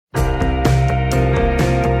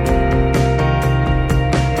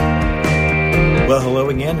hello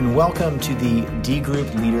again, and welcome to the D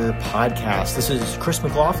Group Leader Podcast. This is Chris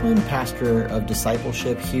McLaughlin, pastor of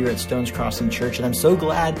discipleship here at Stones Crossing Church, and I'm so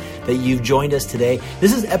glad that you've joined us today.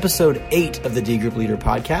 This is episode 8 of the D Group Leader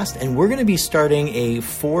Podcast, and we're going to be starting a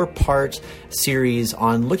 4-part series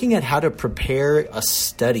on looking at how to prepare a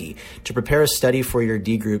study for your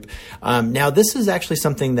D Group. Now, this is actually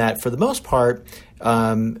something that, for the most part,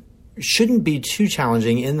 shouldn't be too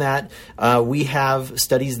challenging in that we have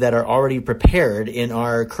studies that are already prepared in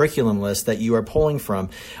our curriculum list that you are pulling from.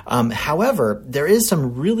 However, there is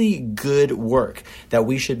some really good work that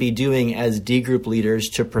we should be doing as D group leaders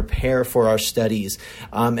to prepare for our studies.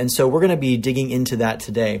 And so we're going to be digging into that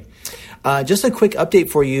today. Just a quick update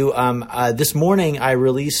for you. This morning I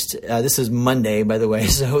released, this is Monday, by the way.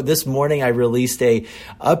 So this morning I released a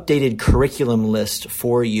updated curriculum list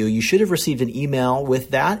for you. You should have received an email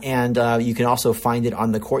with that, and you can also find it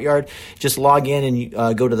on the Courtyard. Just log in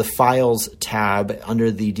and go to the Files tab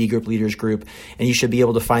under the D Group Leaders group, and you should be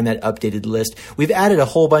able to find that updated list. We've added a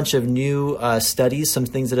whole bunch of new studies, some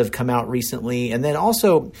things that have come out recently, and then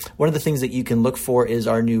also one of the things that you can look for is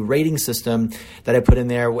our new rating system that I put in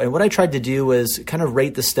there. And what I tried to do was kind of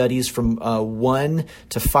rate the studies from 1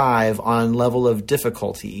 to 5 on level of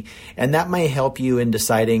difficulty, and that may help you in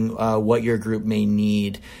deciding what your group may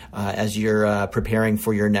need as you're preparing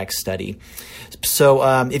for your next study. So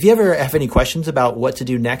if you ever have any questions about what to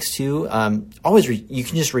do next you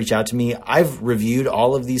can just reach out to me. I've reviewed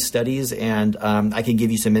all of these studies, and I can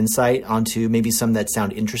give you some insight onto maybe some that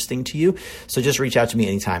sound interesting to you. So just reach out to me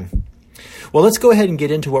anytime. Well, let's go ahead and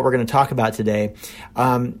get into what we're going to talk about today.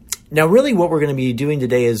 Now, really what we're going to be doing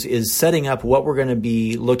today is setting up what we're going to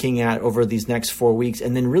be looking at over these next 4 weeks,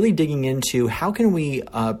 and then really digging into how can we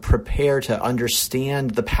prepare to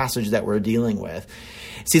understand the passage that we're dealing with.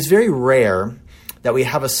 See, it's very rare that we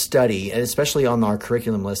have a study, and especially on our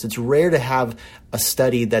curriculum list, it's rare to have a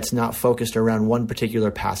study that's not focused around one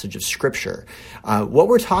particular passage of Scripture. What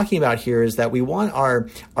we're talking about here is that we want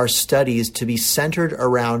our studies to be centered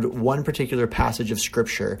around one particular passage of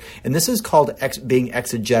Scripture, and this is called being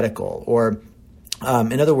exegetical, or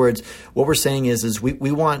in other words, what we're saying is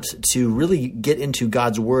we want to really get into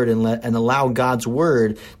God's Word and allow God's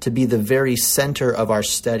Word to be the very center of our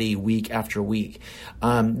study week after week.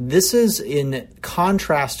 This is in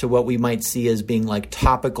contrast to what we might see as being like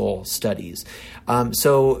topical studies.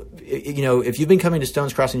 So, if you've been coming to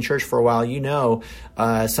Stones Crossing Church for a while,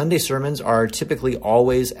 Sunday sermons are typically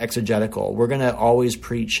always exegetical. We're going to always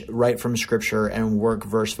preach right from Scripture and work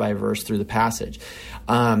verse by verse through the passage.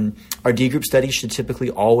 Our D group studies should typically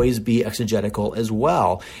always be exegetical as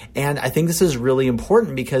well. And I think this is really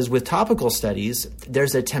important because with topical studies,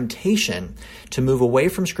 there's a temptation to move away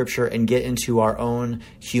from Scripture and get into our own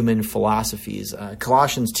human philosophies.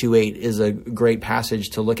 Colossians 2:8 is a great passage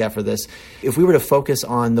to look at for this. If we were to focus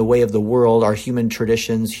on the way of the world, our human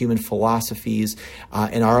traditions, human philosophies,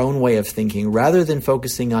 and our own way of thinking, rather than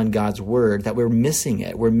focusing on God's Word, that we're missing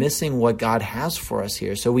it. We're missing what God has for us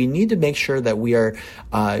here. So we need to make sure that we are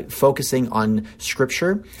focusing on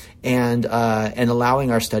Scripture and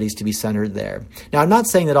allowing our studies to be centered there. Now, I'm not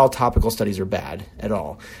saying that all topical studies are bad at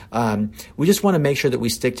all. We just want to make sure that we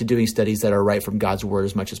stick to doing studies that are right from God's Word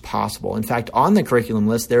as much as possible. In fact, on the curriculum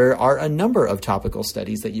list, there are a number of topical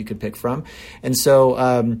studies that you can pick from. And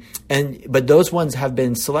so, but those ones have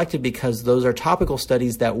been selected because those are topical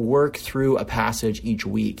studies that work through a passage each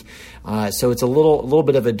week. So it's a little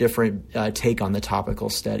bit of a different take on the topical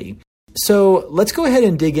study. So let's go ahead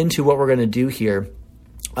and dig into what we're going to do here.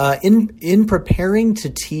 In preparing to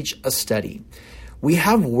teach a study, we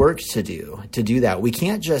have work to do that. We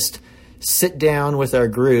can't just sit down with our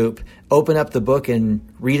group, open up the book and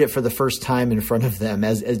read it for the first time in front of them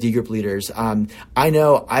as D group leaders. I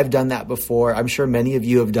know I've done that before. I'm sure many of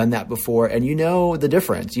you have done that before, and you know the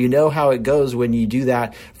difference. You know how it goes when you do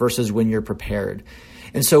that versus when you're prepared.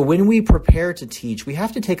 And so when we prepare to teach, we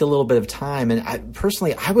have to take a little bit of time. And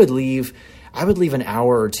I would leave an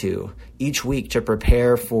hour or two each week to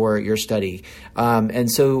prepare for your study.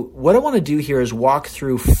 And so what I want to do here is walk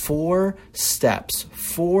through 4 steps,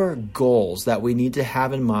 4 goals that we need to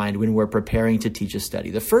have in mind when we're preparing to teach a study.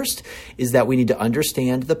 The first is that we need to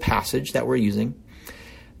understand the passage that we're using.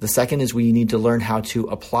 The second is we need to learn how to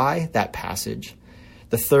apply that passage.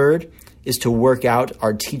 The third is to work out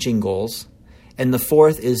our teaching goals. And the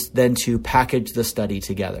fourth is then to package the study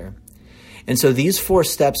together. And so these 4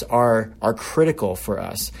 steps are critical for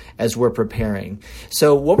us as we're preparing.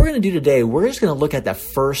 So what we're going to do today, we're just going to look at that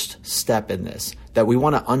first step in this, that we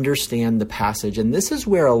want to understand the passage. And this is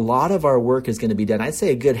where a lot of our work is going to be done. I'd say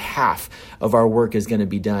a good half of our work is going to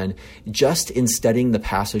be done just in studying the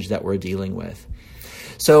passage that we're dealing with.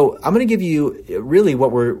 So I'm going to give you, really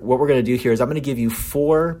what we're going to do here is I'm going to give you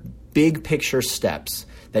 4 big picture steps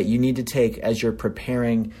that you need to take as you're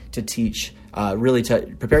preparing to teach,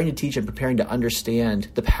 preparing to teach and preparing to understand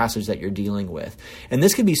the passage that you're dealing with. And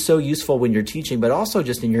this can be so useful when you're teaching, but also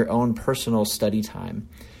just in your own personal study time.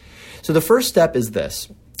 So the first step is this: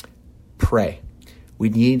 pray. We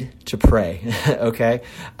need to pray, okay?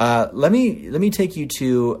 Let me take you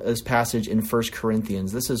to this passage in 1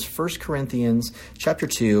 Corinthians. This is 1 Corinthians chapter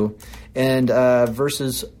 2 and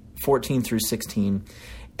verses 14 through 16.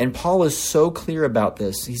 And Paul is so clear about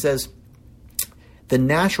this. He says, the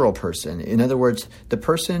natural person, in other words, the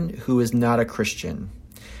person who is not a Christian,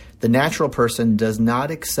 the natural person does not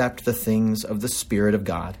accept the things of the Spirit of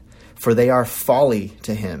God, for they are folly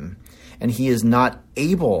to him, and he is not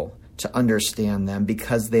able to understand them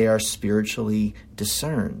because they are spiritually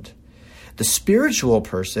discerned. The spiritual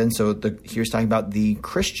person, here's talking about the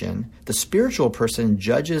Christian, the spiritual person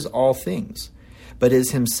judges all things, but is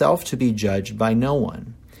himself to be judged by no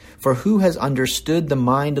one. For who has understood the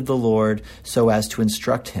mind of the Lord so as to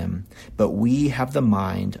instruct him? But we have the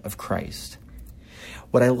mind of Christ.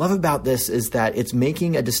 What I love about this is that it's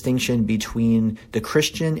making a distinction between the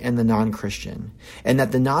Christian and the non-Christian, and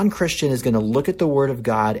that the non-Christian is going to look at the Word of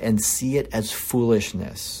God and see it as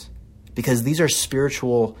foolishness, because these are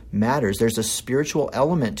spiritual matters. There's a spiritual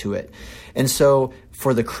element to it. And so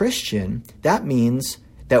for the Christian, that means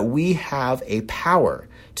that we have a power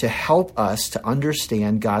to help us to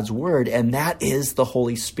understand God's Word, and that is the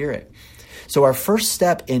Holy Spirit. So our first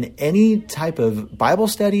step in any type of Bible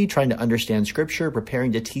study, trying to understand Scripture,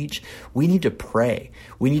 preparing to teach, we need to pray.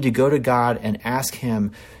 We need to go to God and ask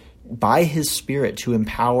Him by His Spirit to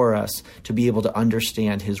empower us to be able to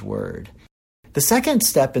understand His Word. The second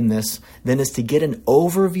step in this then is to get an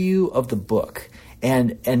overview of the book.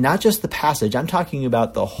 And not just the passage. I'm talking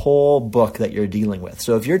about the whole book that you're dealing with.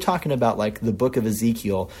 So if you're talking about like the book of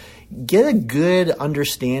Ezekiel, get a good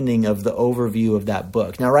understanding of the overview of that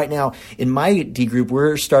book. Now, right now, in my D group,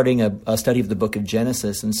 we're starting a study of the book of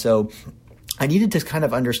Genesis. And so I needed to kind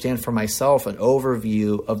of understand for myself an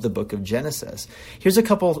overview of the book of Genesis. Here's a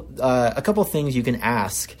couple things you can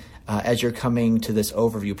ask as you're coming to this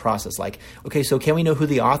overview process. Like, okay, so can we know who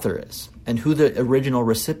the author is and who the original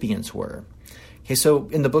recipients were? Okay, so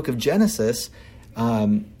in the book of Genesis,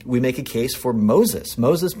 we make a case for Moses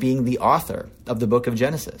being the author of the book of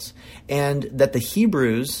Genesis, and that the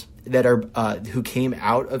Hebrews that are who came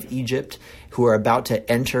out of Egypt, who are about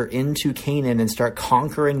to enter into Canaan and start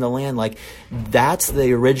conquering the land, like that's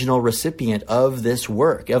the original recipient of this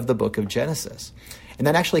work, of the book of Genesis. And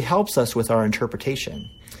that actually helps us with our interpretation.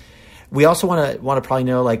 We also want to probably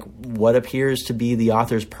know like what appears to be the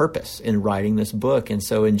author's purpose in writing this book. And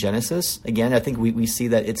so in Genesis, again, I think we see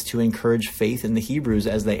that it's to encourage faith in the Hebrews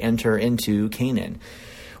as they enter into Canaan.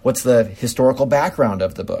 What's the historical background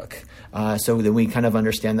of the book? So then we kind of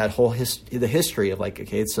understand that whole the history of like,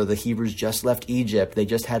 okay, so the Hebrews just left Egypt. They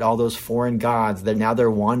just had all those foreign gods. Now they're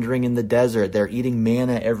wandering in the desert. They're eating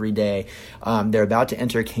manna every day. They're about to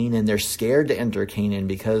enter Canaan. They're scared to enter Canaan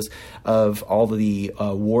because of all the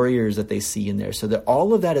warriors that they see in there. So that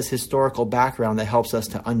all of that is historical background that helps us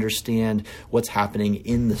to understand what's happening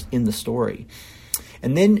in the story.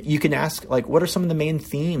 And then you can ask, like, what are some of the main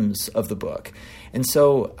themes of the book? And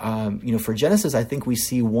so, for Genesis, I think we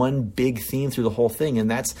see one big theme through the whole thing,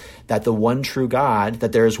 and that's that that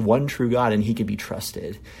there is one true God and He can be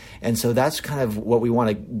trusted. And so that's kind of what we want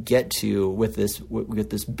to get to with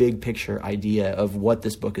this big picture idea of what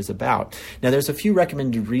this book is about. Now, there's a few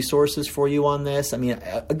recommended resources for you on this. I mean,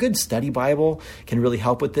 a good study Bible can really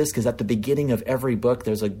help with this, because at the beginning of every book,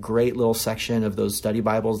 there's a great little section of those study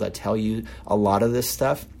Bibles that tell you a lot of this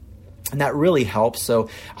stuff. And that really helps. So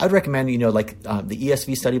I'd recommend, the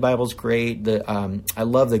ESV Study Bible is great. I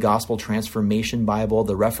love the Gospel Transformation Bible,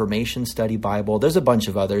 the Reformation Study Bible. There's a bunch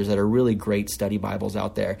of others that are really great study Bibles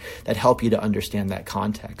out there that help you to understand that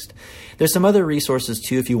context. There's some other resources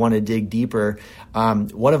too if you want to dig deeper.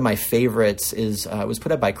 One of my favorites was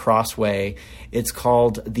put up by Crossway. It's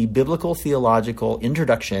called The Biblical Theological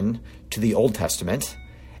Introduction to the Old Testament.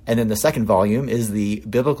 And then the second volume is the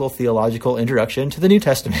Biblical Theological Introduction to the New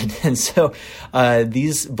Testament. And so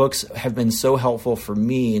these books have been so helpful for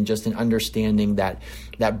me in just in understanding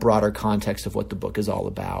that broader context of what the book is all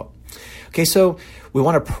about. Okay, so we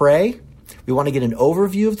want to pray. We want to get an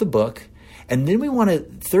overview of the book. And then we want to,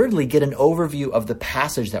 thirdly, get an overview of the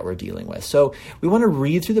passage that we're dealing with. So we want to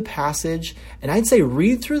read through the passage, and I'd say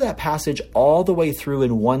read through that passage all the way through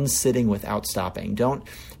in one sitting without stopping.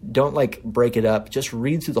 Don't like break it up. Just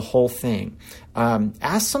read through the whole thing.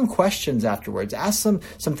 Ask some questions afterwards. Ask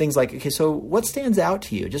some things like, okay, so what stands out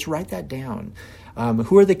to you? Just write that down.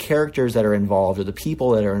 Who are the characters that are involved, or the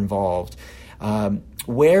people that are involved?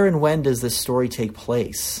 Where and when does this story take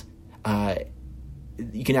place?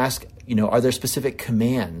 You can ask, are there specific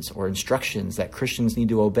commands or instructions that Christians need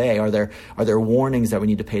to obey? Are there warnings that we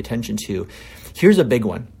need to pay attention to? Here's a big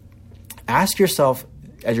one. Ask yourself,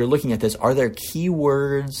 as you're looking at this, are there key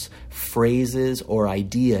words, phrases, or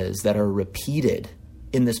ideas that are repeated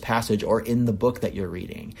in this passage or in the book that you're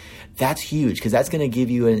reading? That's huge, because that's going to give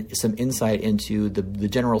you some insight into the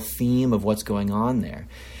general theme of what's going on there.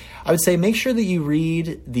 I would say make sure that you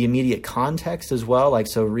read the immediate context as well.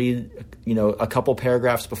 So read, a couple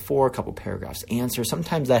paragraphs before, a couple paragraphs answer.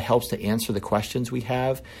 Sometimes that helps to answer the questions we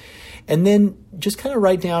have. And then just kind of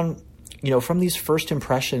write down, from these first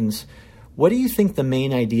impressions, what do you think the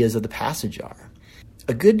main ideas of the passage are?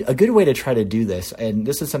 A good way to try to do this, and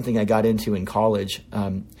this is something I got into in college,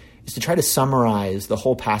 is to try to summarize the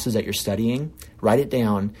whole passage that you're studying, write it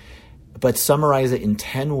down, but summarize it in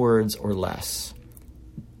 10 words or less.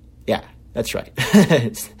 Yeah, that's right.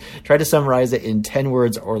 Try to summarize it in 10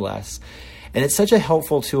 words or less. And it's such a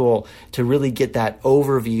helpful tool to really get that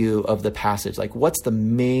overview of the passage. Like, what's the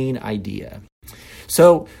main idea?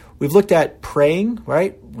 So we've looked at praying,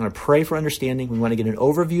 right? We want to pray for understanding. We want to get an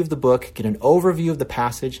overview of the book, get an overview of the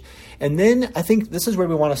passage. And then I think this is where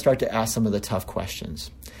we want to start to ask some of the tough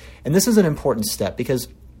questions. And this is an important step, because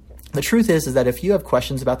the truth is that if you have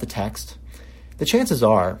questions about the text, the chances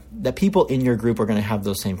are that people in your group are going to have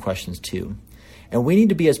those same questions too. And we need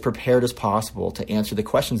to be as prepared as possible to answer the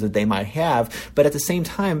questions that they might have. But at the same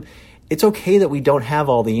time, it's okay that we don't have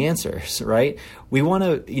all the answers, right? We want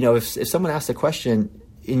to, if someone asks a question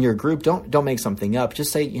in your group, don't make something up.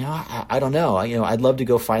 Just say, I don't know. I'd love to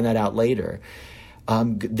go find that out later.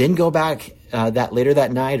 Then go back later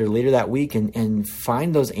that night or later that week and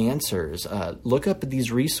find those answers. Look up at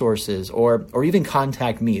these resources, or even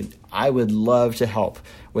contact me. I would love to help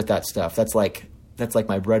with that stuff. That's like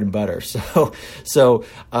my bread and butter. So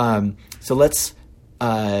let's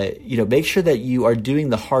make sure that you are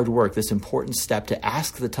doing the hard work, this important step to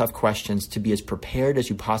ask the tough questions, to be as prepared as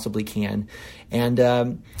you possibly can, and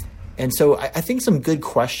so I think some good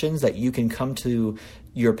questions that you can come to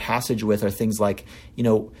your passage with are things like,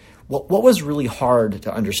 what was really hard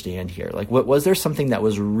to understand here? Like, was there something that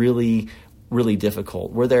was really, really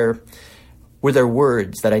difficult? Were there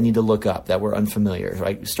words that I need to look up that were unfamiliar?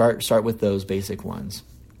 Right? Start with those basic ones.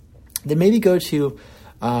 Then maybe go to,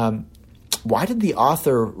 why did the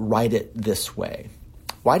author write it this way?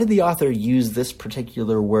 Why did the author use this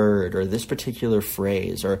particular word or this particular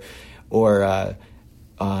phrase, or why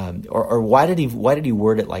did he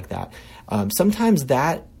word it like that? Sometimes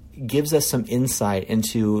that gives us some insight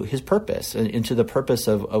into his purpose and into the purpose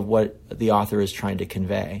of what the author is trying to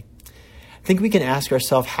convey. I think we can ask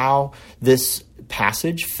ourselves how this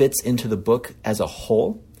passage fits into the book as a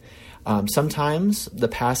whole. Sometimes the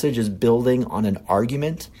passage is building on an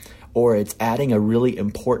argument, or it's adding a really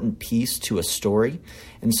important piece to a story.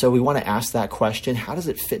 And so we want to ask that question: how does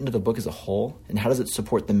it fit into the book as a whole? And how does it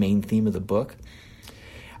support the main theme of the book?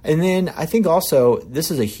 And then I think also, this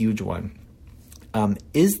is a huge one.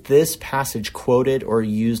 Is this passage quoted or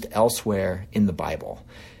used elsewhere in the Bible?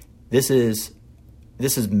 This is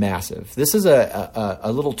massive. This is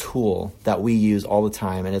a little tool that we use all the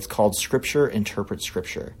time, and it's called Scripture Interprets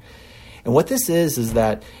Scripture. And what this is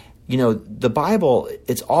that, the Bible,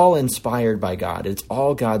 it's all inspired by God. It's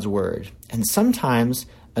all God's word. And sometimes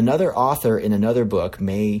another author in another book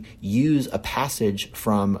may use a passage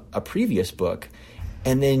from a previous book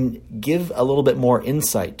and then give a little bit more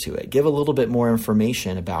insight to it, give a little bit more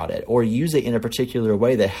information about it, or use it in a particular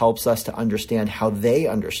way that helps us to understand how they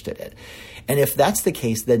understood it. And if that's the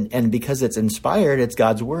case, then, and because it's inspired, it's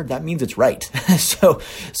God's word, that means it's right. So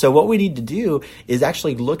what we need to do is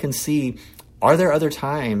actually look and see, are there other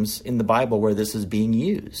times in the Bible where this is being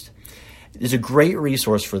used? There's a great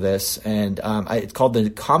resource for this, and it's called the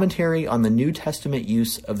Commentary on the New Testament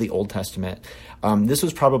Use of the Old Testament. This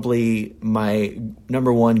was probably my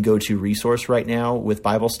number one go-to resource right now with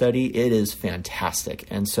Bible study. It is fantastic,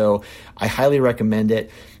 and so I highly recommend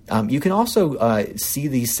it. You can also see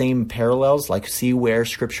these same parallels, like see where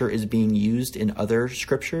Scripture is being used in other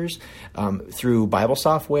Scriptures through Bible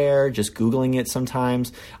software, just Googling it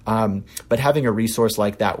sometimes. But having a resource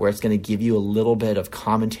like that where it's going to give you a little bit of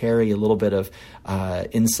commentary, a little bit of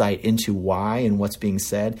insight into why and what's being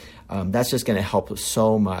said, that's just going to help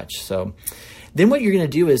so much. So then what you're going to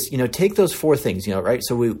do is, take those four things, right?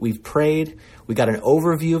 So we've prayed, we got an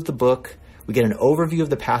overview of the book, we get an overview of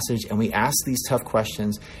the passage, and we ask these tough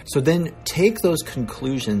questions. So then take those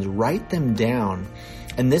conclusions, write them down,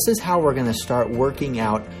 and this is how we're going to start working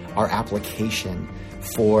out our application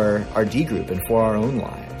for our D group and for our own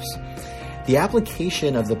lives. The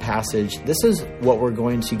application of the passage, this is what we're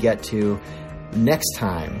going to get to next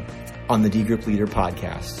time on the D Group Leader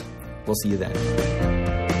Podcast. We'll see you then.